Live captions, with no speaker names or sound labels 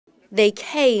They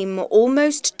came,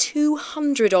 almost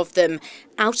 200 of them,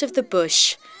 out of the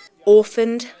bush,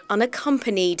 orphaned,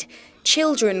 unaccompanied,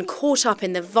 children caught up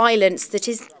in the violence that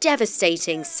is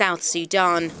devastating South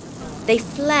Sudan. They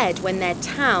fled when their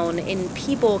town in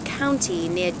Kouider County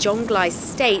near Jonglei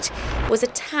state was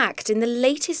attacked in the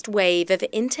latest wave of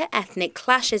inter-ethnic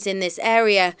clashes in this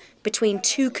area between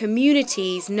two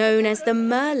communities known as the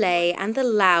Merle and the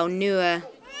Lou-Nuer.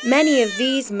 Many of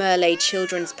these Merle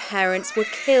children's parents were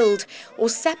killed or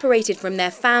separated from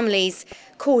their families,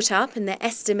 caught up in the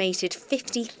estimated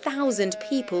 50,000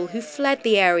 people who fled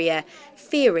the area,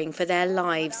 fearing for their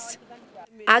lives.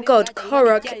 Kouider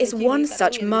Zerrouk is one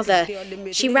such mother.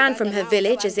 She ran from her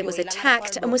village as it was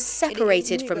attacked and was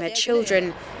separated from her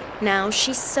children. Now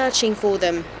she's searching for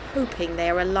them, hoping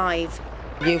they are alive.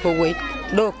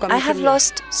 I have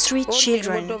lost 3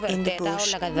 children in the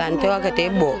bush,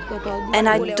 and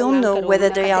I don't know whether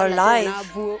they are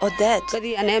alive or dead.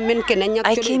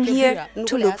 I came here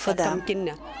to look for them.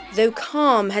 Though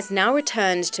calm has now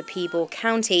returned to Kouider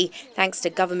County, thanks to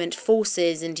government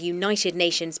forces and United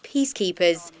Nations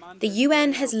peacekeepers, the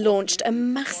UN has launched a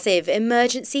massive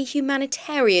emergency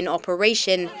humanitarian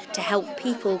operation to help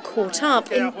people caught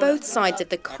up in both sides of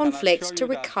the conflict to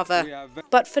recover.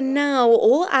 But for now,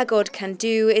 all Kouider can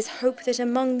do is hope that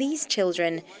among these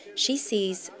children, she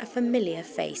sees a familiar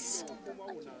face.